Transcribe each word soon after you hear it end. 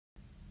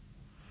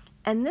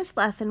In this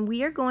lesson,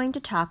 we are going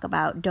to talk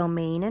about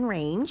domain and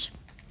range.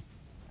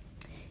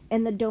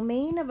 And the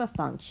domain of a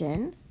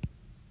function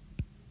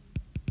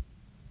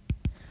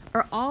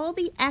are all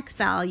the x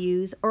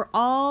values or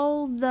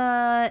all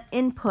the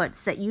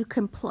inputs that you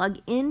can plug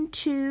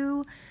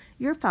into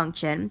your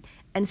function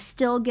and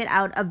still get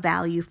out a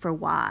value for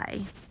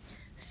y.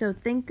 So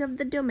think of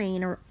the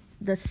domain or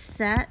the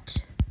set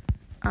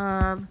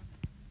of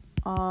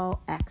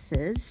all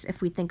x's,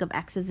 if we think of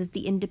x's as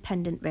the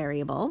independent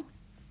variable.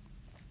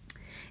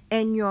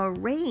 And your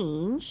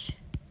range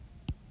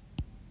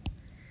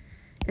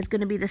is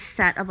going to be the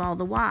set of all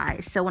the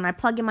y's. So when I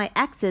plug in my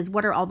x's,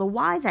 what are all the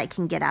y's I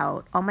can get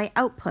out? All my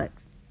outputs.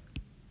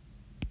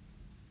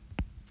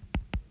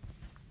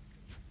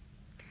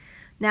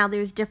 Now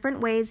there's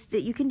different ways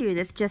that you can do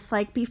this, just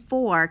like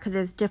before, because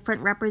there's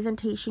different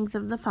representations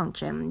of the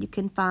function. You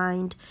can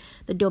find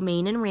the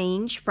domain and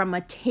range from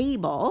a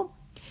table.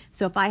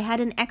 So if I had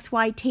an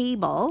xy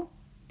table,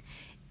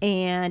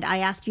 and I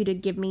asked you to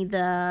give me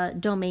the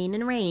domain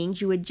and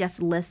range, you would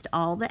just list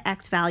all the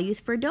x values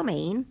for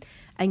domain,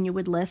 and you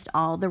would list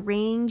all the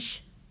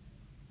range,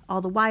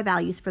 all the y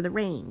values for the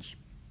range.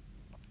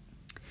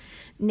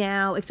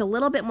 Now, it's a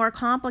little bit more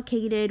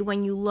complicated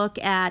when you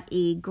look at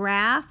a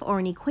graph or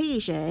an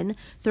equation,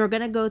 so we're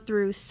going to go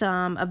through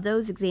some of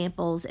those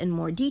examples in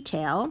more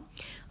detail.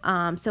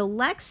 So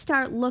let's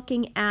start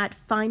looking at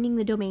finding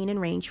the domain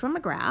and range from a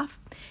graph,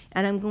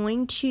 and I'm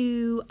going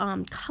to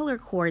color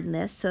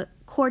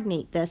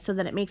coordinate this so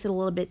that it makes it a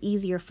little bit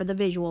easier for the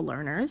visual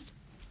learners.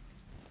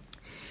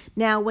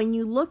 Now, when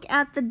you look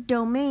at the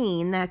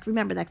domain,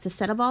 remember that's the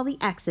set of all the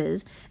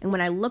x's, and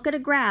when I look at a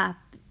graph,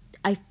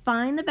 I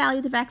find the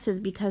values of x's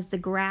because the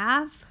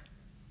graph,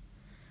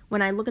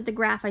 when I look at the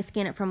graph, I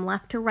scan it from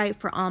left to right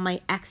for all my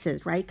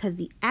x's, right? Because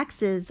the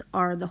x's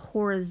are the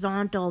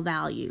horizontal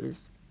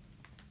values.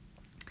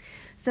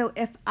 So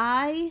if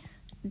I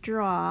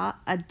draw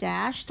a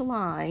dashed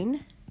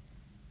line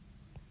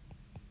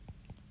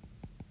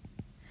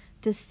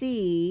to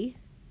see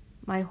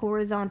my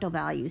horizontal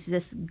values,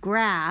 this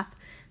graph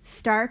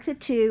starts at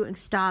 2 and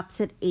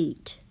stops at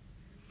 8.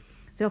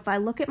 So if I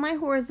look at my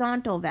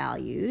horizontal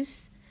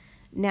values,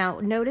 now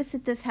notice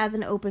that this has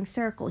an open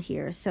circle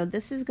here. So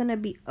this is going to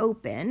be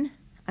open.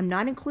 I'm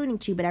not including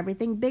 2, but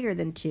everything bigger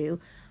than 2,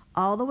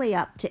 all the way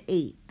up to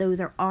 8. Those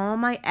are all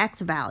my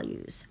x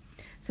values.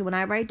 So when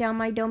I write down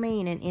my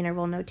domain in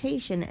interval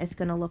notation, it's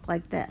going to look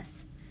like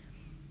this.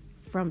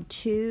 From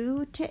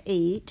 2 to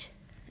 8,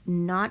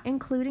 not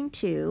including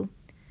 2,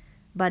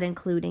 but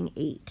including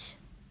 8.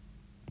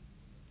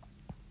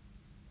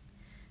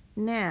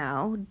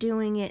 Now,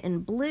 doing it in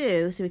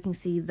blue so we can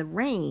see the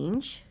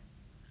range.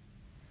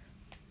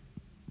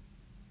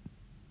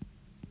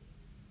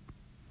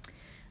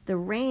 The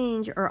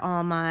range are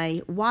all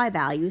my y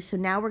values, so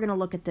now we're going to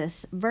look at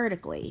this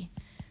vertically.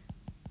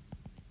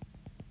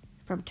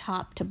 From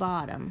top to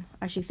bottom.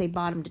 I should say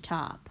bottom to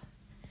top,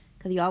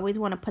 because you always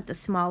want to put the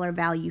smaller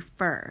value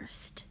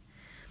first.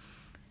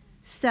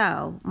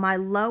 So my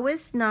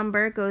lowest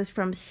number goes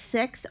from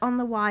 6 on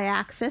the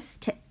y-axis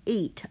to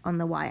 8 on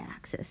the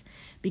y-axis.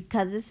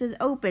 Because this is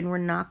open, we're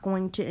not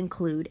going to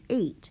include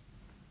 8.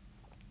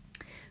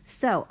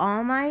 So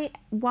all my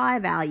y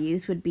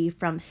values would be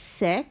from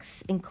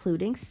 6,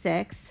 including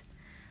 6,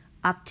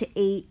 up to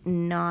 8,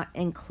 not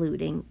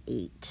including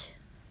 8.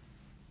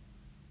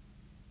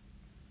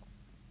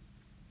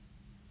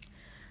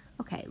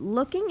 Okay,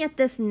 looking at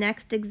this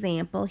next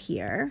example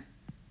here,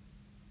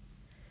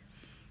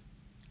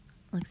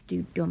 let's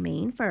do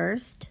domain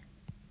first.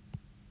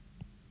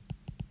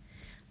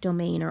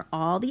 Domain are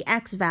all the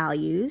x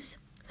values.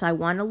 So I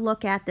want to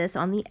look at this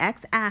on the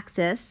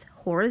x-axis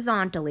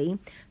horizontally.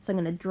 So I'm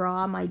going to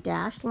draw my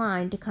dashed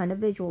line to kind of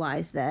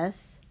visualize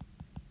this.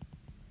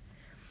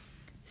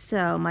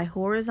 So my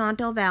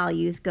horizontal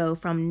values go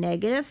from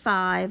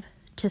 -5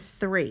 to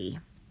 3.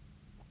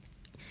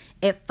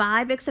 At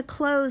 5, it's a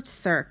closed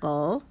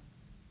circle.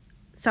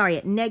 Sorry,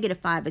 at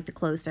 -5, it's a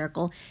closed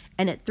circle.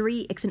 And at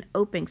 3, it's an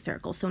open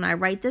circle. So when I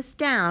write this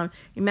down,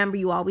 remember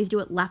you always do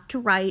it left to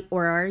right,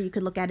 or you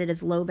could look at it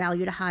as low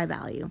value to high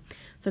value.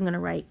 So I'm going to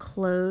write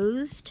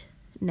closed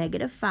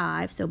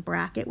 -5, so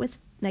bracket with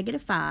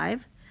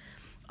 -5,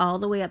 all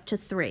the way up to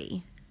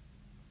 3.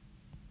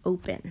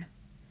 Open,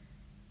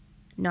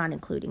 not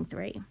including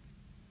 3.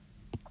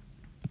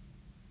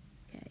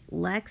 Okay,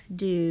 let's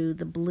do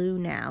the blue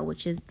now,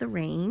 which is the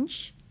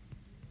range.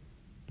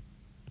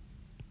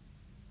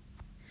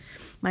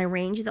 My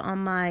range is on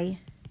my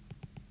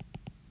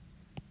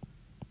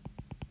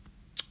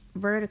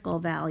vertical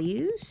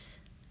values,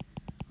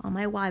 all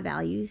my y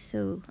values,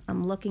 so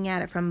I'm looking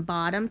at it from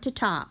bottom to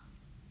top.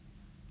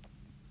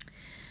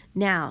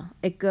 Now,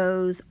 it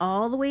goes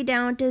all the way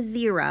down to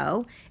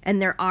 0,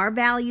 and there are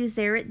values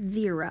there at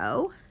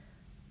 0,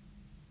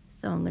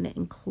 so I'm going to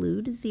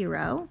include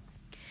 0,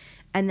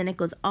 and then it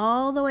goes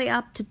all the way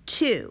up to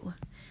 2.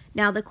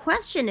 Now, the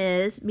question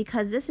is,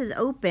 because this is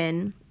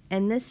open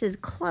and this is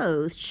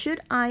closed,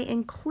 should I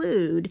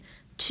include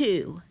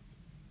 2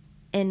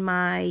 in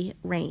my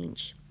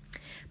range?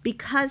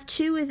 because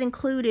 2 is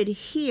included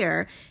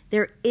here,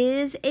 there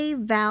is a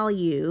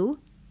value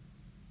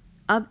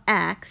of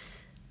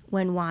x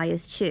when y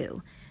is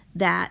 2.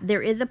 That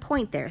there is a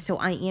point there, so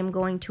I am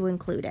going to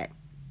include it.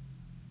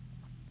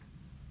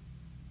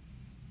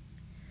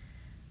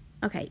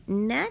 Okay,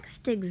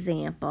 next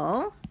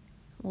example,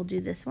 we'll do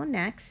this one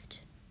next.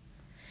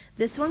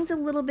 This one's a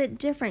little bit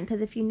different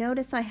because if you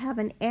notice I have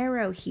an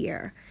arrow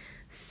here.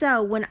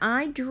 So when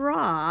I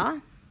draw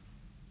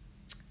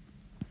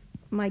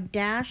my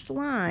dashed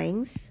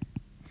lines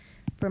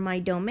for my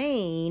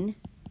domain,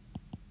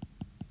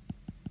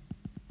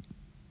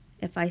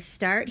 if I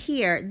start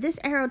here, this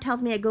arrow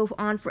tells me I go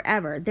on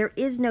forever. There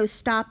is no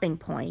stopping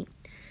point.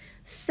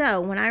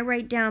 So when I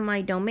write down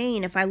my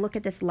domain, if I look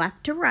at this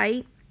left to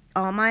right,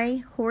 all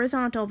my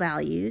horizontal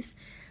values,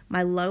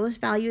 my lowest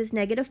value is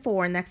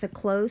 -4, and that's a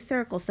closed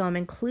circle, so I'm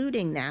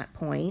including that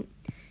point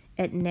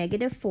at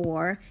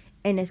 -4,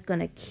 and it's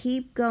going to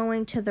keep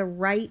going to the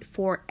right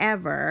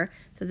forever,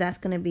 so that's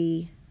going to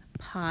be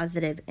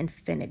positive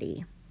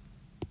infinity.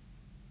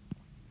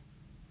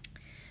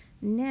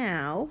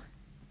 Now,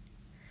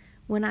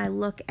 when I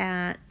look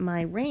at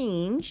my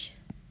range,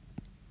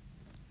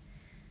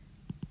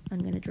 I'm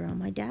going to draw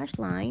my dashed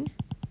line.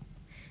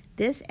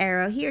 This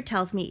arrow here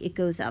tells me it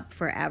goes up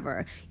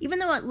forever. Even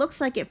though it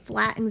looks like it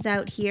flattens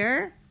out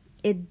here,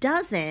 it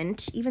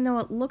doesn't, even though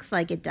it looks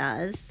like it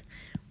does.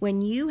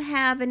 When you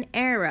have an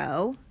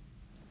arrow,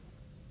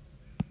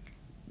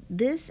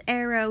 this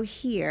arrow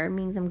here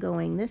means I'm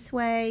going this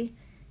way,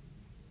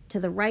 to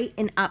the right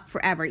and up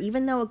forever.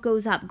 Even though it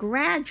goes up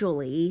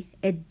gradually,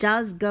 it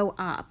does go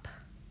up.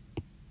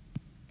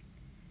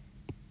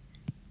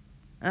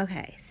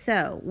 Okay,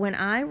 so when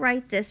I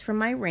write this for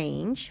my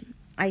range,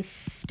 I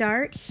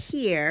start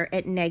here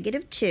at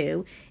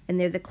 -2, and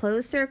there's a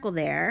closed circle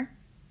there.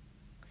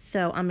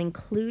 So I'm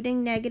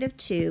including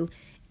 -2,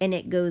 and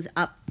it goes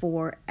up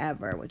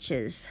forever, which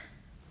is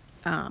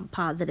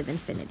positive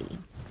infinity.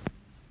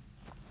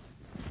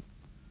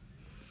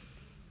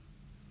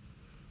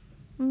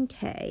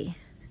 Okay,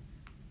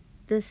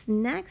 this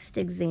next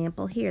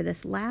example here,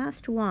 this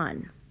last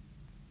one.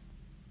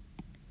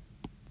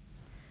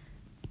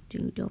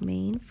 Do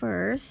domain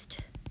first.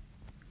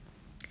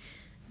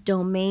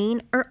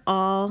 Domain are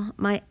all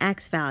my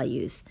x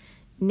values.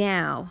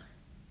 Now,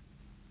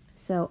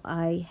 so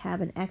I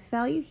have an x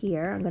value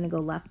here. I'm going to go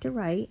left to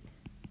right.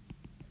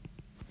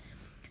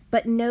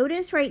 But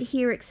notice right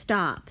here it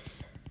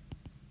stops.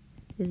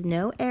 There's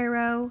no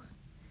arrow.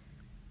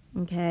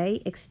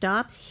 Okay, it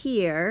stops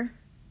here.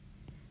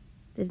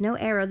 There's no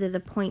arrow, there's a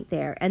point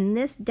there. And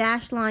this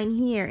dashed line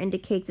here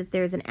indicates that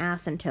there's an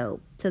asymptote.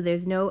 So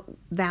there's no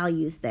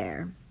values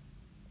there.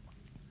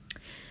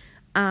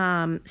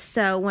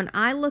 So when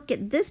I look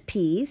at this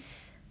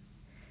piece,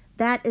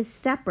 that is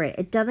separate.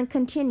 It doesn't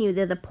continue.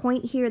 There's a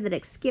point here that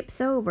it skips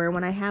over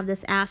when I have this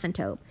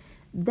asymptote.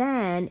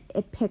 Then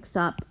it picks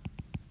up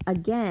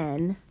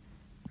again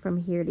from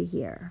here to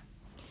here.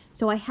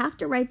 So I have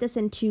to write this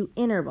in 2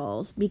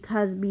 intervals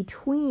because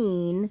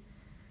between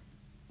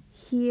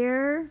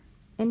here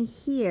and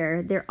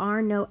here, there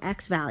are no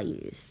x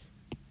values.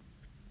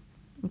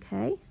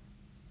 Okay?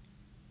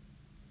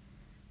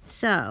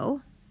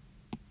 So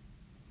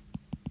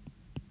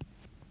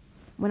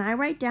when I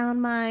write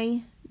down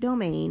my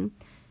domain,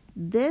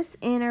 this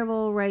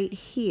interval right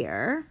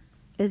here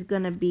is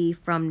going to be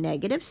from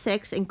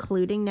 -6,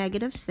 including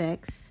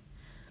 -6,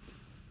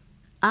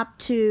 up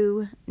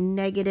to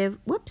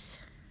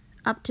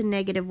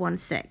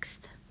 -1/6.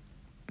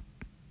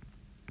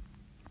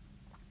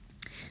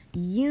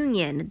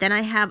 Union, then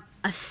I have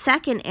a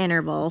second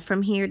interval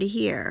from here to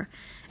here,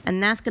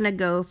 and that's going to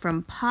go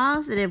from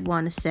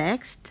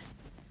 +1/6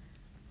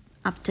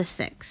 up to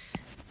 6.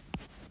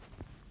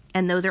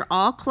 And those are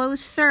all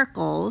closed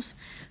circles,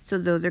 so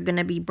those are going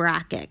to be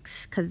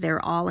brackets because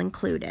they're all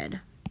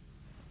included.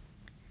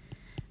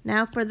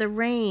 Now for the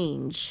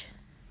range.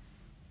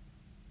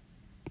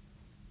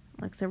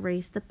 Let's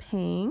erase the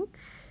pink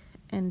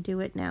and do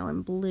it now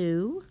in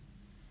blue.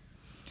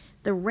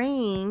 The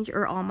range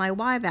are all my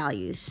y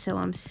values. So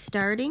I'm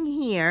starting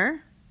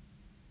here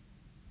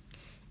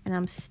and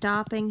I'm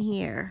stopping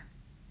here.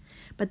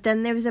 But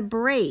then there's a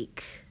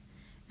break,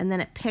 and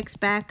then it picks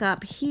back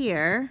up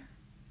here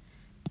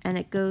and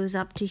it goes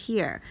up to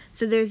here.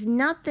 So there's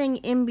nothing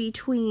in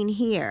between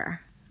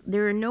here.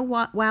 There are no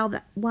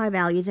y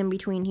values in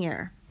between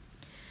here.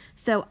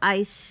 So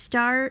I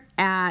start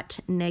at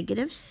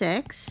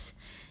 -6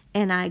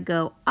 and I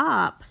go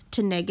up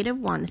to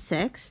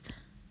 -1/6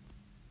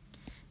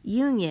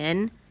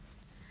 union,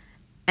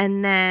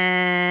 and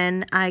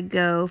then I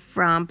go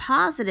from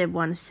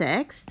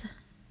 +1/6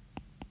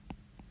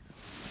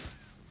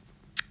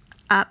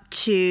 up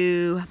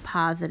to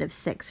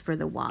 +6 for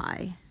the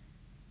y.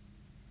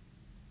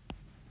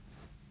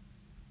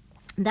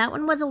 That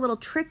one was a little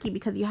tricky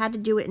because you had to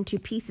do it in 2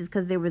 pieces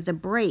because there was a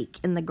break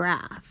in the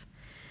graph.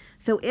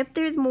 So if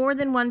there's more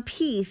than one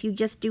piece, you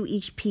just do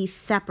each piece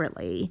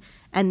separately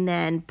and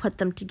then put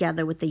them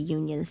together with the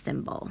union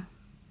symbol.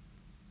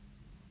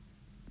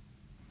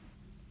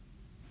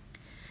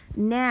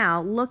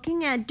 Now,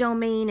 looking at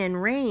domain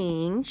and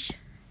range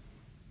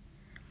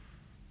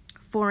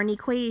for an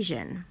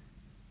equation.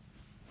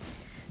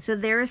 So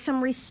there are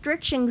some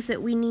restrictions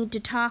that we need to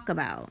talk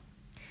about.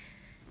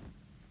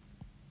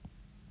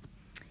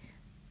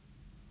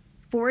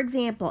 For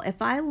example,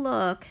 if I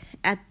look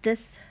at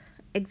this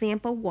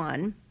example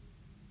 1,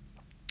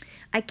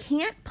 I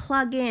can't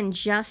plug in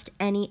just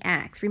any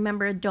x.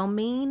 Remember,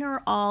 domain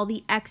are all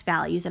the x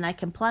values, and I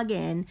can plug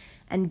in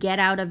and get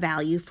out a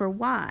value for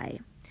y.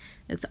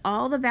 It's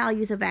all the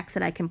values of x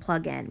that I can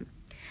plug in.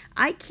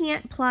 I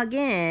can't plug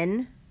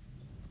in,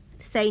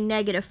 say,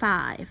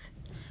 -5,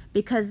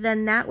 because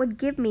then that would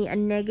give me a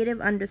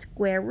negative under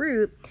square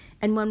root,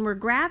 and when we're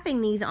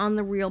graphing these on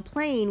the real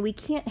plane, we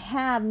can't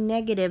have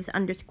negatives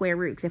under square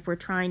roots if we're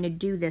trying to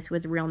do this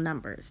with real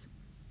numbers.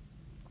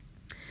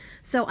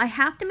 So I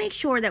have to make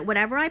sure that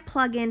whatever I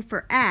plug in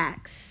for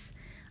x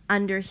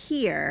under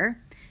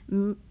here,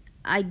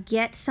 I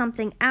get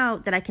something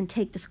out that I can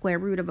take the square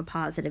root of a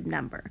positive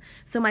number.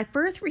 So my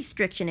first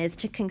restriction is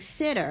to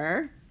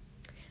consider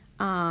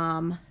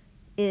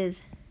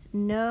is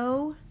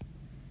no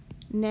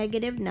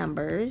negative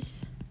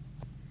numbers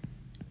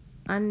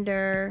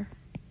under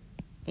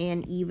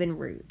an even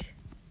root.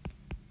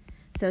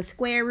 So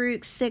square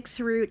root, sixth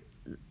root,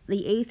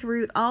 the eighth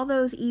root, all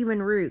those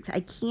even roots, I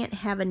can't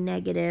have a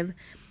negative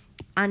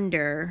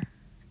under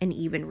an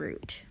even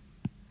root,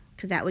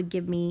 because that would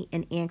give me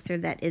an answer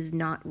that is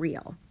not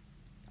real.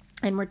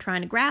 And we're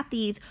trying to graph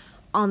these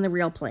on the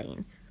real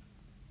plane.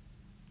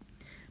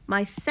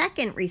 My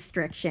second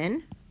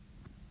restriction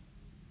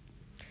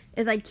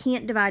is I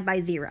can't divide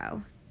by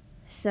 0.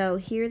 So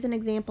here's an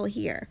example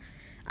here.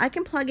 I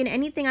can plug in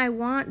anything I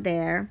want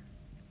there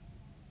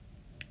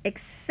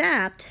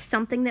except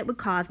something that would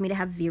cause me to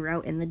have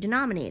 0 in the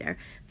denominator.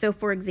 So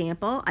for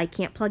example, I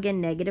can't plug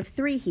in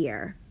 -3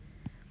 here,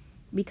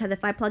 because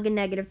if I plug in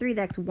 -3,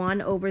 that's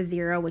 1 over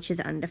 0, which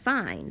is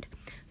undefined.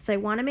 So I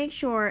want to make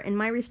sure in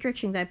my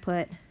restrictions I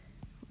put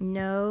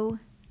no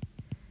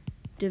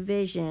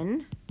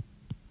division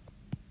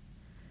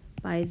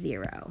by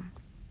 0.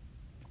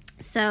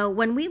 So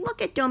when we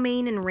look at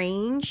domain and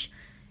range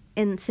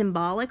in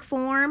symbolic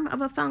form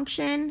of a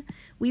function,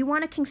 we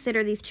want to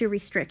consider these two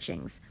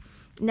restrictions.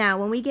 Now,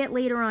 when we get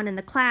later on in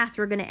the class,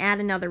 we're going to add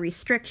another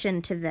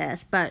restriction to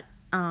this, but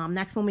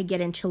that's when we get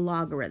into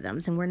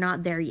logarithms, and we're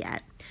not there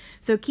yet.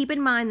 So keep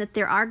in mind that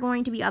there are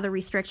going to be other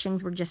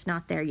restrictions, we're just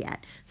not there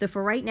yet. So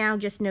for right now,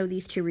 just know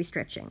these two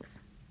restrictions.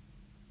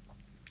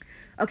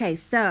 Okay,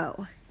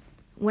 so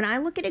when I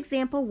look at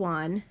example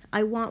 1,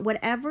 I want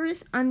whatever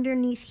is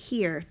underneath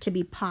here to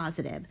be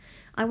positive.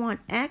 I want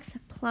x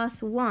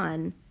plus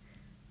 1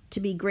 to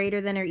be greater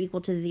than or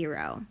equal to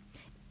 0.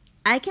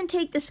 I can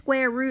take the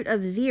square root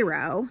of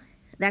 0,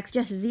 that's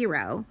just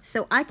 0,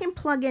 so I can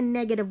plug in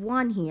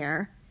 -1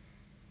 here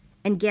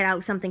and get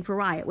out something for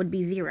y. It would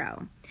be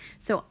 0.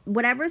 So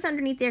whatever's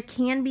underneath there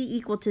can be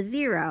equal to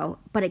 0,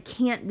 but it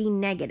can't be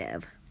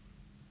negative.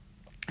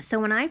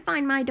 So when I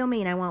find my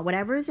domain, I want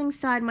whatever is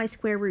inside my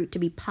square root to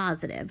be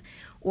positive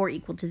or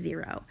equal to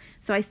 0.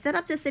 So I set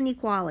up this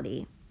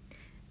inequality.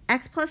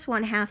 X plus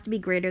 1 has to be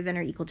greater than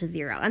or equal to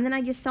 0, and then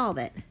I just solve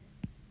it,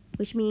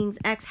 which means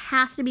x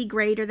has to be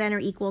greater than or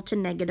equal to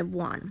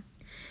 -1.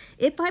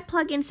 If I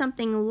plug in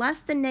something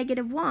less than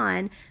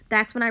 -1,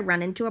 that's when I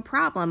run into a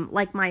problem,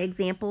 like my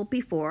example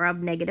before of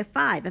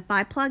 -5. If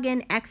I plug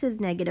in x is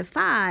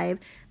 -5,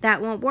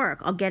 that won't work.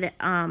 I'll get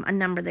a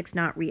number that's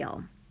not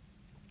real.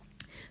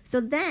 So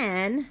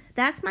then,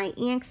 that's my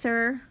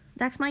answer.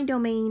 That's my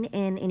domain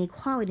in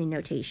inequality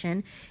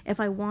notation. If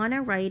I want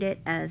to write it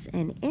as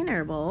an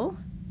interval,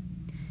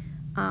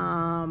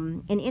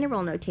 in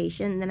interval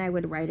notation, then I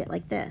would write it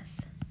like this.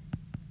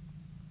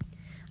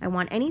 I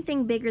want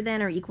anything bigger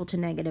than or equal to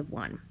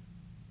 -1.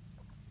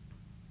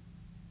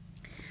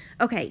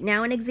 Okay,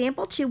 now in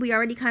example 2, we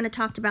already kind of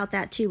talked about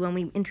that too when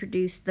we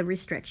introduced the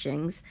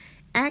restrictions.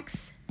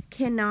 X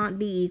cannot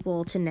be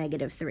equal to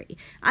 -3.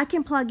 I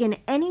can plug in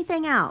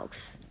anything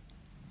else,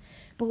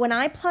 but when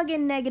I plug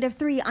in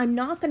 -3, I'm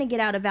not going to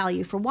get out a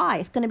value for y.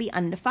 It's going to be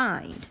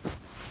undefined.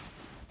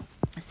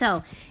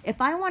 So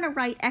if I want to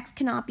write x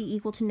cannot be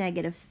equal to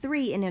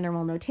 -3 in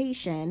interval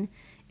notation,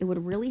 it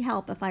would really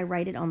help if I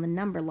write it on the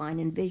number line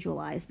and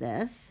visualize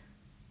this.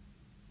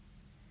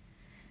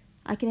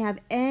 I can have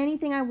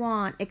anything I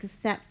want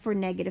except for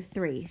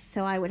 -3.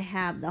 So I would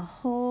have the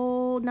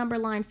whole number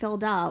line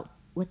filled out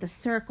with a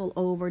circle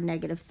over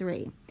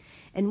 -3.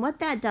 And what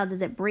that does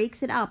is it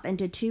breaks it up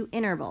into two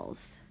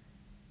intervals.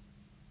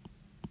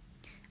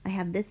 I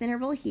have this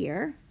interval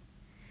here,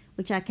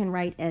 which I can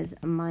write as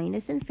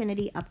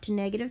 -infinity up to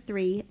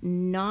 -3,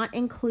 not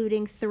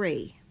including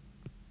 3,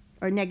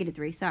 or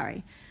 -3,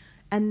 sorry.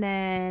 And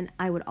then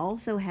I would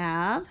also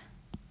have,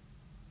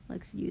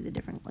 let's use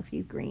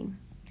green.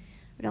 I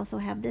would also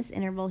have this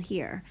interval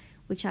here,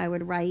 which I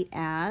would write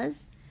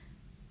as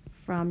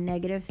from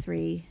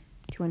 -3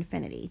 to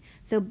infinity.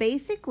 So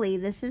basically,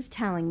 this is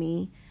telling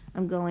me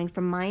I'm going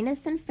from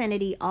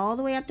 -infinity all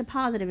the way up to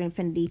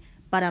 +infinity,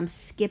 but I'm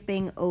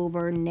skipping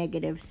over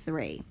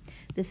 -3.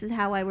 This is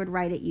how I would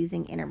write it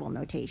using interval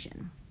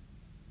notation.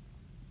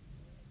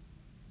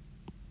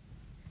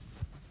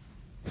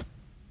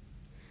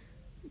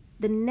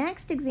 The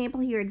next example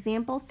here,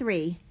 example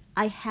 3,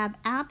 I have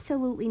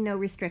absolutely no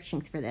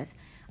restrictions for this.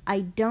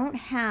 I don't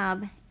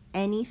have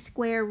any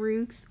square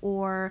roots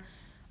or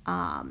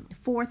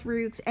fourth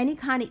roots, any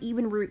kind of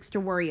even roots to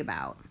worry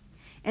about.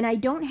 And I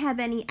don't have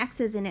any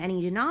x's in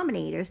any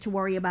denominators to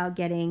worry about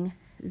getting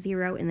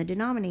 0 in the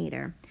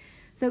denominator.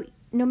 So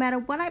no matter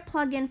what I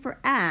plug in for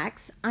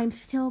x, I'm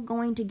still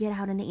going to get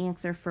out an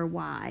answer for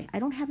y. I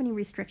don't have any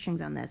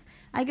restrictions on this.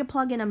 I could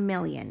plug in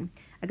 1,000,000.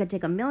 I could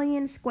take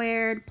 1,000,000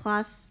 squared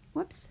plus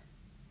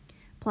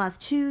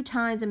 2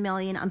 times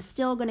 1,000,000. I'm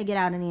still going to get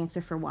out an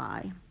answer for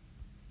y.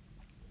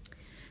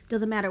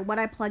 Doesn't matter what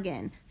I plug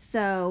in.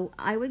 So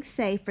I would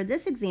say for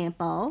this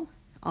example,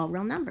 all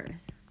real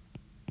numbers.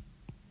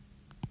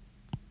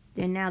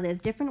 Then now there's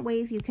different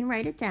ways you can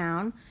write it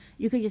down.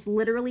 You could just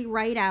literally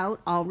write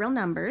out all real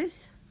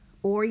numbers,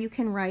 or you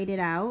can write it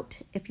out,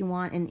 if you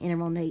want, in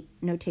interval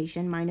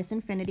notation, minus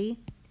infinity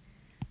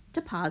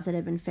to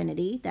positive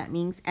infinity. That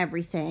means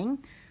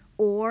everything.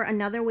 Or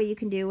another way you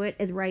can do it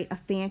is write a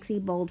fancy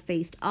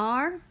bold-faced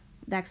R.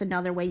 That's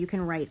another way you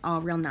can write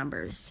all real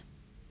numbers.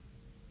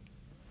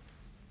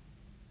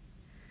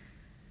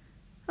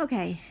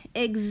 Okay,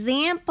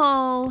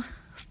 example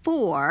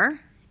 4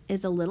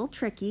 is a little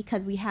tricky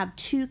because we have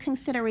 2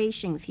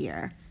 considerations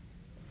here.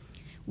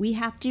 We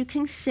have to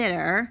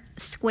consider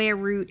square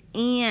root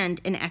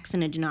and an x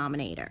in a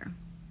denominator.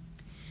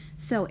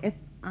 So if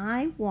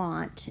I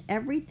want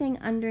everything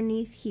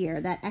underneath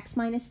here, that x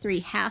minus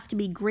 3 has to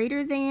be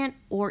greater than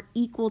or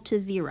equal to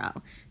 0.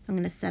 So I'm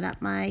going to set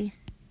up my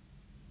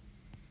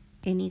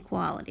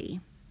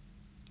inequality.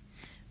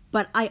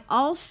 But I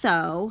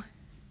also,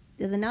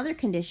 there's another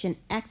condition,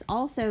 x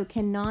also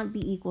cannot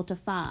be equal to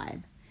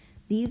 5.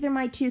 These are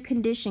my 2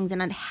 conditions,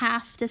 and it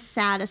has to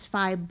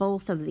satisfy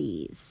both of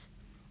these.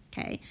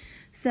 Okay,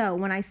 so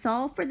when I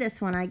solve for this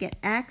one, I get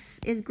x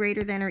is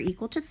greater than or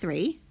equal to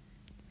 3.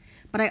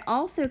 But I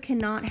also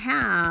cannot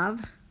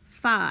have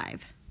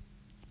 5.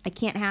 I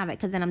can't have it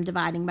because then I'm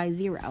dividing by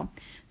 0.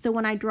 So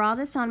when I draw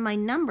this on my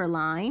number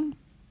line,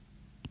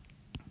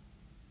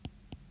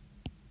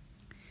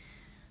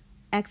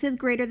 x is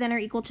greater than or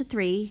equal to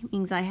 3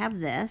 means I have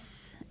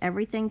this,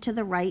 everything to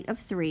the right of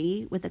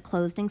 3 with a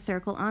closing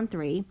circle on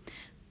 3.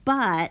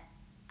 But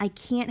I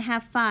can't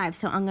have 5,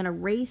 so I'm going to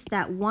erase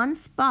that one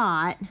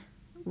spot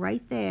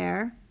right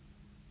there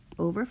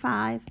over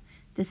 5.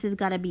 This has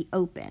got to be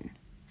open.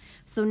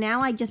 So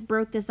now I just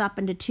broke this up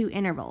into 2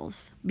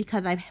 intervals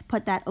because I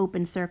put that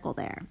open circle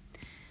there.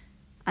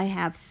 I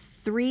have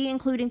 3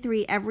 including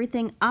 3,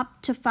 everything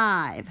up to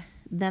 5.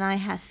 Then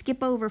I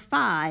skip over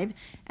 5,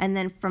 and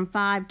then from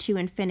 5 to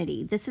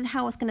infinity. This is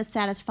how it's going to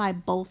satisfy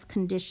both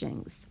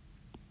conditions.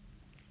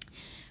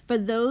 For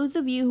those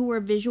of you who are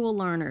visual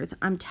learners,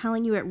 I'm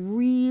telling you it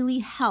really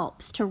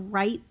helps to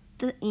write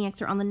the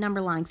answer on the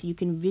number line so you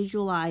can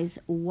visualize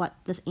what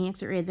the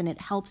answer is, and it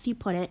helps you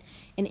put it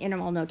in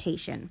interval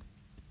notation.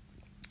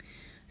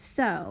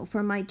 So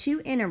for my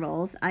 2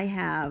 intervals, I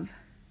have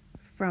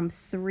from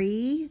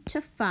 3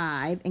 to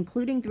 5,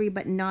 including 3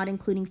 but not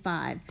including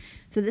 5.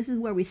 So this is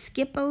where we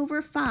skip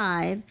over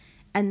 5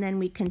 and then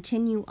we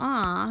continue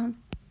on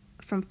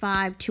from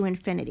 5 to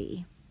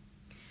infinity.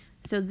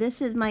 So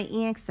this is my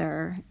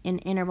answer in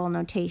interval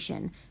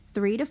notation.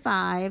 3 to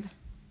 5,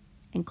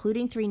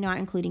 including 3, not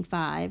including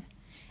 5,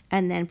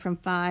 and then from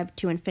 5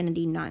 to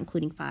infinity, not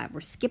including 5.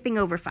 We're skipping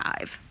over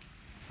 5.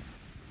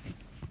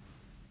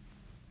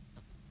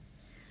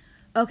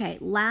 Okay,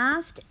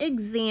 last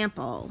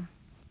example.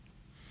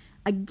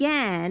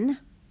 Again,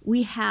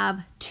 we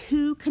have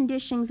 2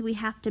 conditions we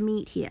have to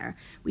meet here.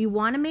 We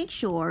want to make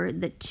sure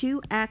that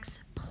 2x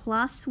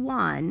plus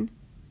 1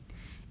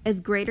 is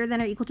greater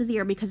than or equal to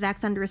 0 because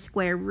that's under a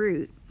square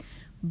root.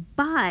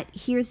 But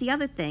here's the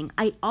other thing.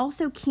 I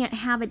also can't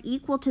have it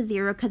equal to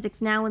 0 because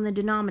it's now in the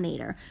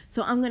denominator.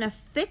 So I'm going to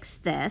fix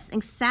this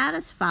and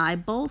satisfy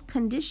both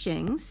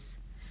conditions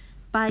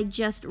by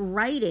just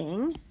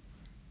writing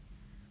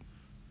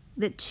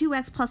that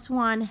 2x plus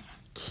 1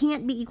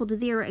 can't be equal to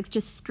 0. It's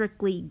just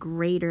strictly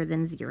greater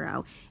than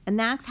 0. And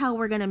that's how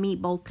we're going to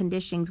meet both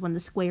conditions when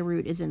the square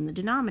root is in the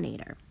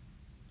denominator.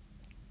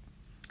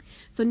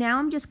 So now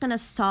I'm just going to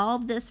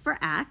solve this for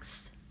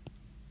x.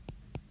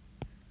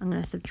 I'm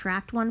going to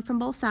subtract 1 from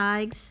both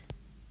sides,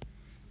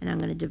 and I'm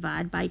going to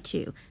divide by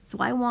 2. So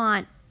I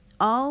want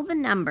all the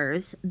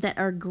numbers that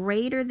are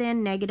greater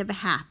than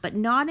 -1/2, but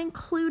not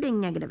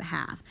including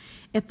 -1/2.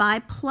 If I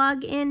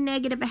plug in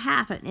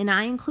 -1/2 and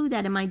I include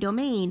that in my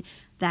domain,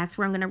 that's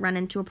where I'm going to run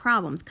into a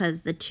problem,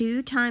 because the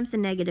 2 times the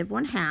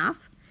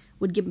 -1/2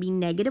 would give me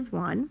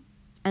 -1,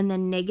 and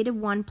then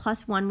 -1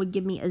 plus 1 would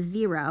give me a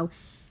 0.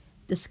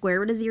 The square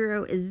root of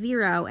 0 is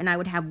 0, and I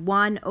would have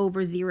 1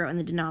 over 0 in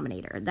the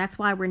denominator. That's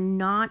why we're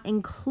not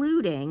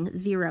including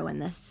 0 in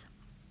this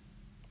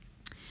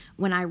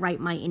when I write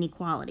my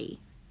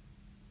inequality.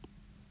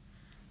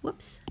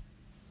 Whoops.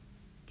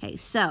 Okay,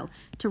 so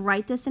to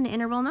write this in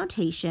interval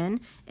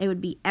notation, it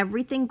would be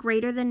everything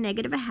greater than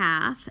negative a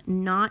half,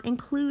 not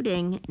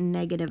including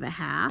negative a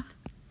half.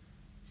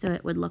 So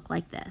it would look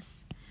like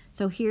this.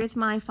 So here's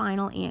my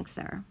final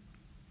answer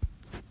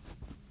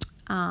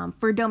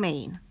for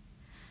domain,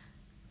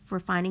 for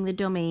finding the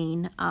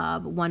domain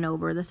of 1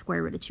 over the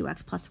square root of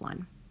 2x plus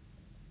 1.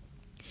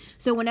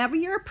 So whenever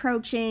you're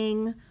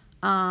approaching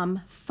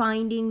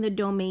finding the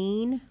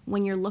domain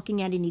when you're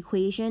looking at an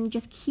equation,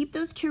 just keep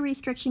those two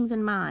restrictions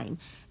in mind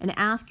and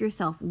ask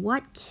yourself,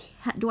 what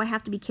do I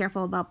have to be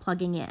careful about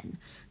plugging in?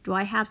 Do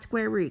I have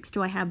square roots?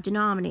 Do I have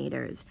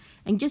denominators?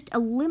 And just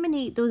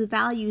eliminate those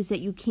values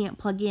that you can't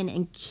plug in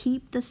and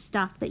keep the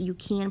stuff that you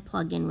can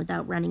plug in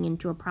without running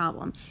into a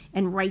problem,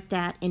 and write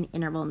that in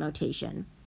interval notation.